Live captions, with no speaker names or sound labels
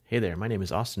Hey there, my name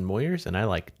is Austin Moyers, and I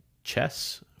like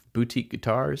chess, boutique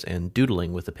guitars, and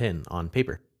doodling with a pen on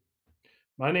paper.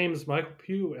 My name is Michael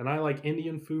Pugh, and I like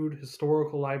Indian food,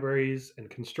 historical libraries, and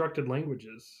constructed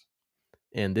languages.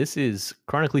 And this is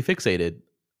Chronically Fixated,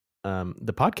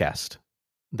 the podcast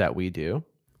that we do,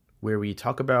 where we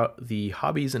talk about the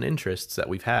hobbies and interests that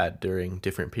we've had during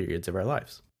different periods of our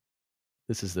lives.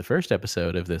 This is the first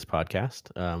episode of this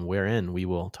podcast, wherein we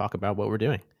will talk about what we're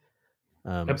doing.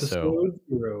 So, Episode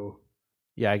 0.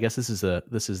 yeah, I guess this is the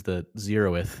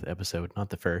 0th episode,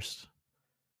 not the first.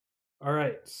 All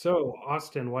right, so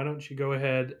Austin, why don't you go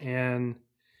ahead and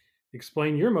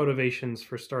explain your motivations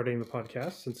for starting the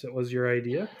podcast since it was your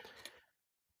idea?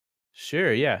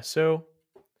 Sure, yeah. So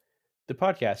the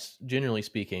podcast, generally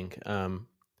speaking,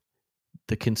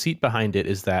 the conceit behind it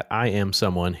is that I am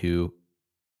someone who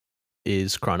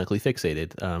is chronically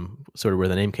fixated, sort of where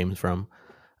the name came from.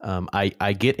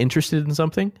 I get interested in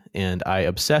something and I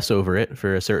obsess over it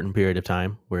for a certain period of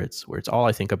time where it's all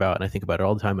I think about, and I think about it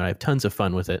all the time, and I have tons of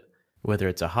fun with it. Whether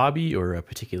it's a hobby or a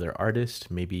particular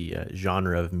artist, maybe a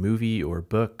genre of movie or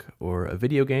book or a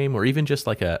video game, or even just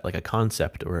like a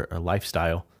concept or a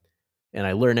lifestyle, and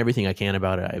I learn everything I can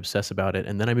about it. I obsess about it,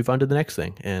 and then I move on to the next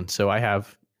thing. And so I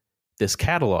have this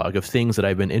catalog of things that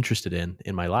I've been interested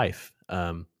in my life,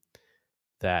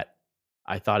 that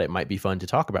I thought it might be fun to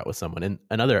talk about with someone. And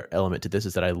another element to this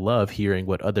is that I love hearing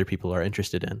what other people are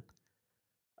interested in.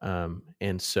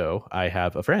 And so I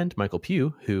have a friend, Michael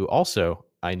Pugh, who also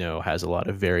I know has a lot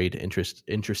of varied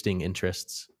interesting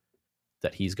interests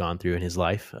that he's gone through in his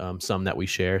life. Some that we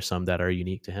share, some that are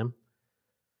unique to him.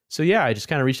 So yeah, I just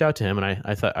kind of reached out to him, and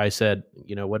I said,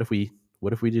 what if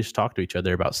we just talk to each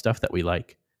other about stuff that we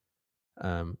like?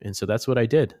 And so that's what I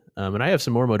did. And I have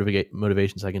some more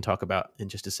motivations I can talk about in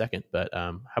just a second. But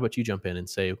how about you jump in and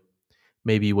say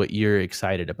maybe what you're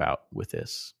excited about with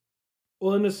this?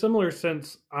 Well, in a similar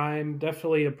sense, I'm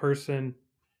definitely a person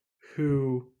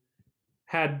who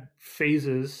had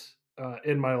phases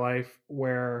in my life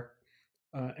where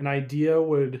an idea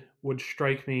would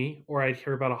strike me, or I'd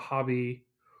hear about a hobby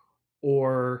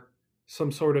or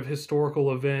some sort of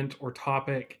historical event or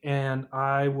topic, and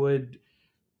I would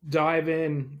dive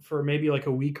in for maybe like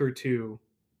a week or two,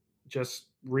 just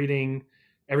reading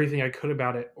everything I could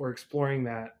about it or exploring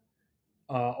that,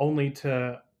 only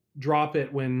to drop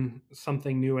it when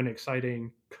something new and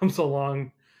exciting comes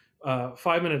along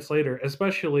 5 minutes later,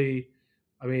 especially,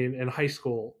 I mean, in high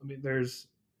school. I mean, there's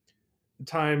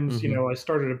times, Mm-hmm. I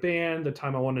started a band, the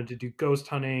time I wanted to do ghost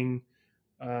hunting,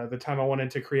 the time I wanted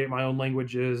to create my own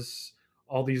languages,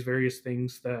 all these various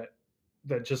things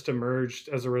that just emerged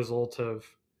as a result of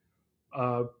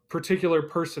particular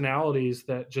personalities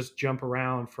that just jump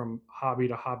around from hobby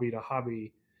to hobby to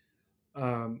hobby.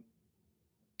 Um,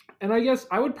 and I guess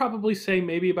I would probably say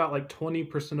maybe about like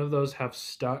 20% of those have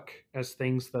stuck as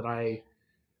things that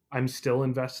I'm still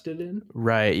invested in.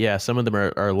 Right. Yeah. Some of them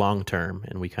are long term,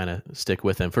 and we kind of stick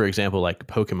with them. For example, like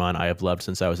Pokemon, I have loved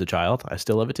since I was a child. I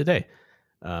still love it today.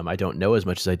 I don't know as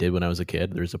much as I did when I was a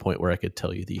kid. There's a point where I could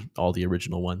tell you the all the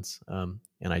original ones, and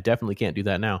I definitely can't do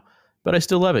that now. But I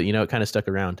still love it. It kind of stuck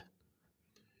around.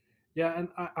 Yeah, and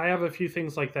I have a few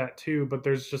things like that too, but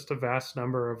there's just a vast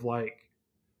number of like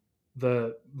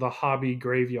the hobby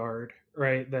graveyard,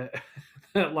 right? That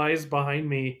that lies behind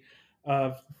me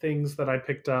of things that I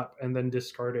picked up and then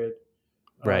discarded.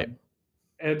 Right. Um,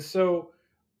 and so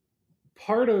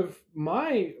part of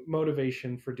my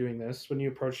motivation for doing this when you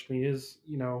approached me is,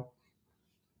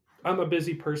 I'm a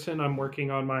busy person. I'm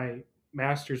working on my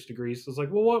master's degree. So it's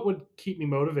like, well, what would keep me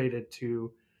motivated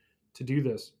to do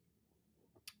this?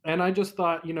 And I just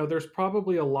thought, there's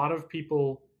probably a lot of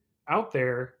people out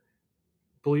there,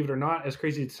 believe it or not, as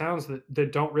crazy as it sounds,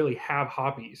 that don't really have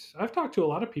hobbies. I've talked to a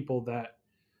lot of people that,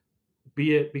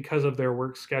 be it because of their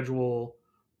work schedule,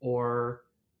 or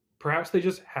perhaps they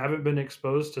just haven't been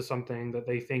exposed to something that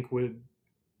they think would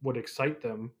excite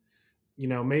them.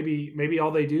 Maybe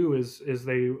all they do is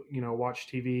they watch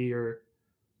TV, or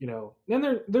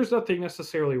then there's nothing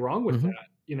necessarily wrong with Hmm.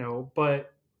 that,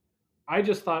 but I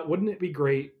just thought, wouldn't it be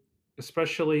great,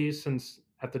 especially since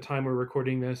at the time we're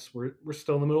recording this, we're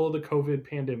still in the middle of the COVID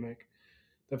pandemic,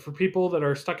 that for people that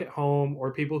are stuck at home,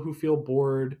 or people who feel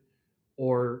bored,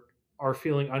 or are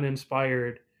feeling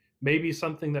uninspired, maybe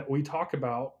something that we talk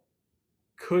about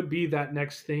could be that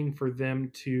next thing for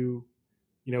them to,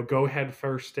 go head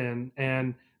first in.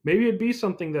 And maybe it'd be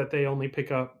something that they only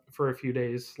pick up for a few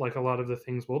days, like a lot of the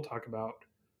things we'll talk about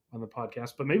on the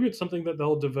podcast, but maybe it's something that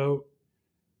they'll devote,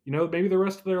 maybe the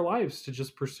rest of their lives to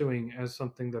just pursuing as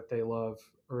something that they love,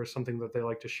 or something that they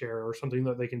like to share, or something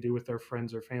that they can do with their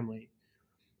friends or family.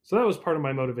 So that was part of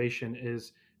my motivation,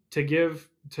 is to give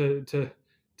to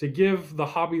give the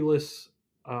hobbyless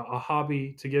a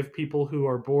hobby, to give people who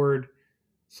are bored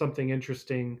something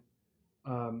interesting.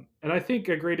 And I think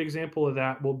a great example of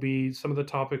that will be some of the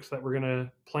topics that we're going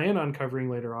to plan on covering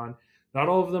later on. Not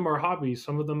all of them are hobbies.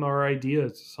 Some of them are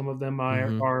ideas. Some of them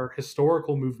Mm-hmm. are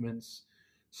historical movements.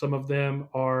 Some of them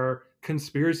are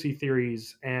conspiracy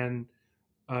theories and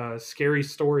scary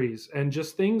stories, and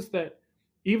just things that,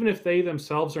 even if they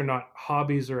themselves are not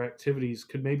hobbies or activities,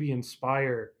 could maybe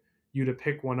inspire you to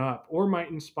pick one up, or might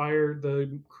inspire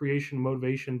the creation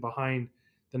motivation behind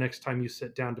the next time you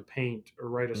sit down to paint or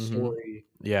write a Mm-hmm. story.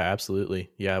 Yeah, absolutely.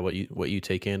 Yeah, what you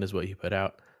take in is what you put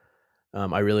out.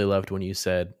 I really loved when you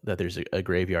said that there's a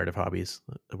graveyard of hobbies.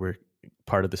 We're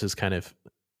part of this is kind of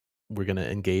we're going to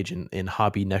engage in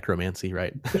hobby necromancy,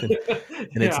 right? And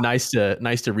Yeah. it's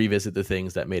nice to revisit the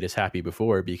things that made us happy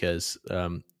before, because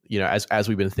as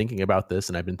we've been thinking about this,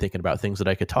 and I've been thinking about things that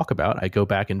I could talk about, I go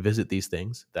back and visit these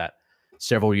things that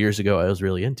several years ago I was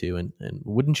really into, and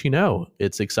wouldn't you know,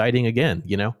 it's exciting again.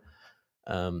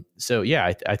 So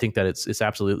yeah, I think that it's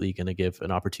absolutely going to give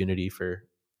an opportunity for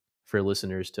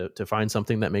listeners to find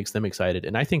something that makes them excited.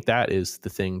 And I think that is the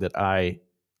thing that I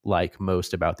like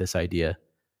most about this idea,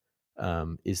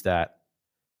 is that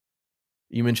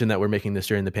you mentioned that we're making this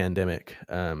during the pandemic.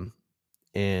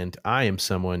 And I am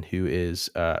someone who is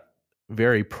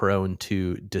very prone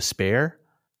to despair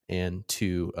and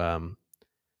to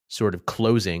sort of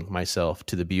closing myself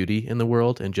to the beauty in the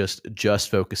world, and just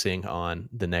focusing on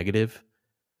the negative.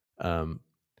 Um,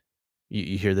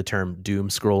 you hear the term doom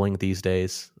scrolling these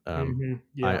days. Yeah.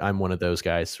 I'm one of those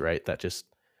guys, right? That just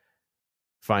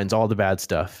finds all the bad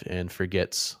stuff and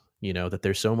forgets, that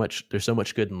there's so much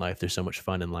good in life. There's so much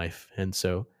fun in life. And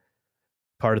so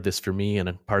part of this for me, and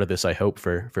a part of this I hope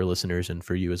for listeners and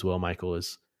for you as well, Michael,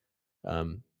 is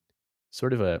um,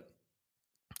 sort of a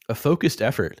focused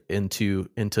effort into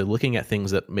looking at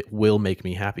things that will make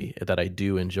me happy, that I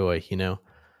do enjoy,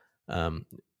 um,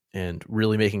 and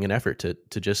really making an effort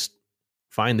to just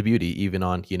find the beauty even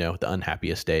on the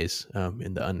unhappiest days,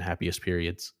 in the unhappiest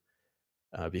periods,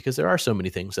 because there are so many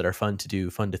things that are fun to do,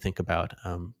 fun to think about,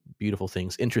 beautiful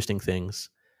things, interesting things.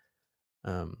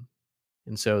 Um,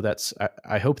 and so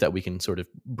I hope that we can sort of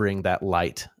bring that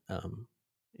light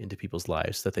into people's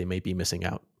lives that they may be missing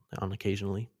out on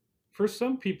occasionally. For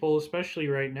some people, especially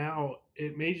right now,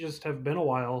 it may just have been a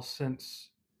while since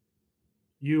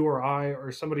you or I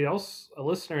or somebody else, a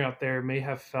listener out there, may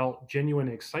have felt genuine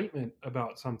excitement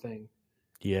about something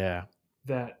Yeah,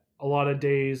 that a lot of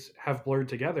days have blurred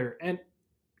together. And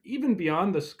even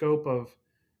beyond the scope of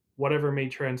whatever may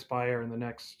transpire in the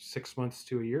next 6 months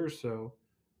to a year or so,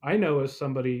 I know, as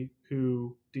somebody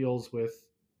who deals with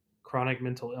chronic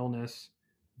mental illness,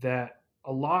 that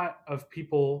a lot of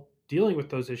people dealing with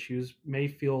those issues may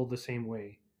feel the same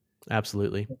way.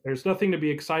 absolutely. There's nothing to be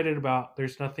excited about,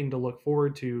 there's nothing to look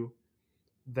forward to.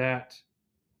 That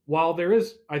while there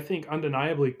is, I think,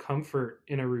 undeniably comfort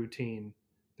in a routine,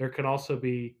 there can also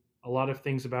be a lot of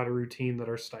things about a routine that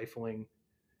are stifling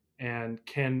and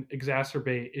can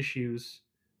exacerbate issues,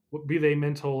 be they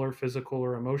mental or physical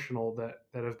or emotional,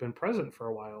 that have been present for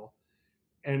a while.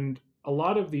 And a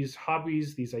lot of these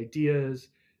hobbies, these ideas,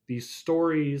 these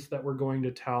stories that we're going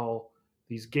to tell,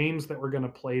 these games that we're going to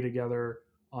play together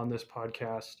on this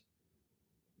podcast,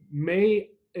 may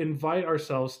invite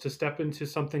ourselves to step into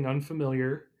something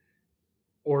unfamiliar,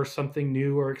 or something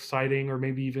new or exciting, or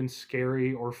maybe even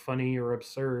scary or funny or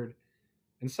absurd.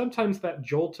 And sometimes that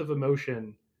jolt of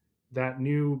emotion, that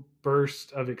new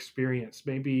burst of experience,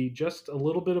 may be just a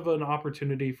little bit of an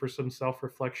opportunity for some self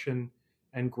reflection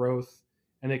and growth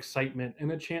and excitement,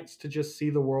 and a chance to just see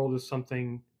the world as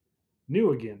something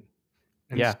new again.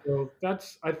 And Yeah, so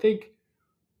that's, I think,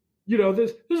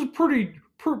 this is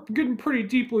getting pretty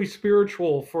deeply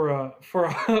spiritual for a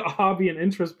hobby and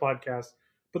interest podcast,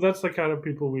 but that's the kind of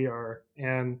people we are.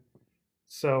 And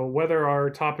so whether our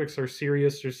topics are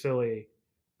serious or silly,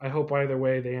 I hope either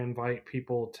way they invite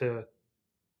people to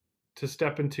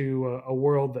step into a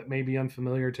world that may be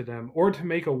unfamiliar to them, or to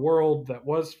make a world that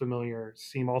was familiar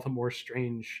seem all the more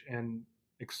strange and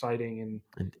exciting. And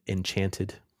and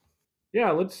enchanted.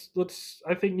 yeah, let's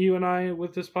I think you and I,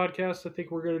 with this podcast, I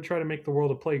think we're going to try to make the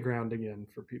world a playground again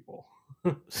for people.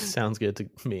 Sounds good to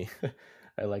me.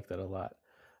 I like that a lot.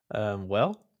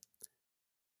 Well,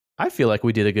 I feel like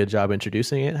we did a good job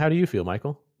introducing it. How do you feel,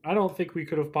 Michael? I don't think we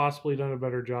could have possibly done a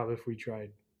better job if we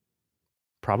tried.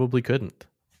 Probably couldn't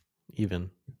even.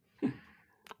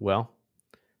 Well,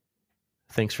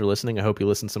 thanks for listening. I hope you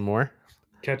listen some more.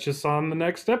 Catch us on the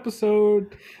next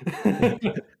episode.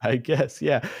 I guess.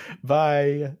 Yeah.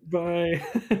 Bye. Bye.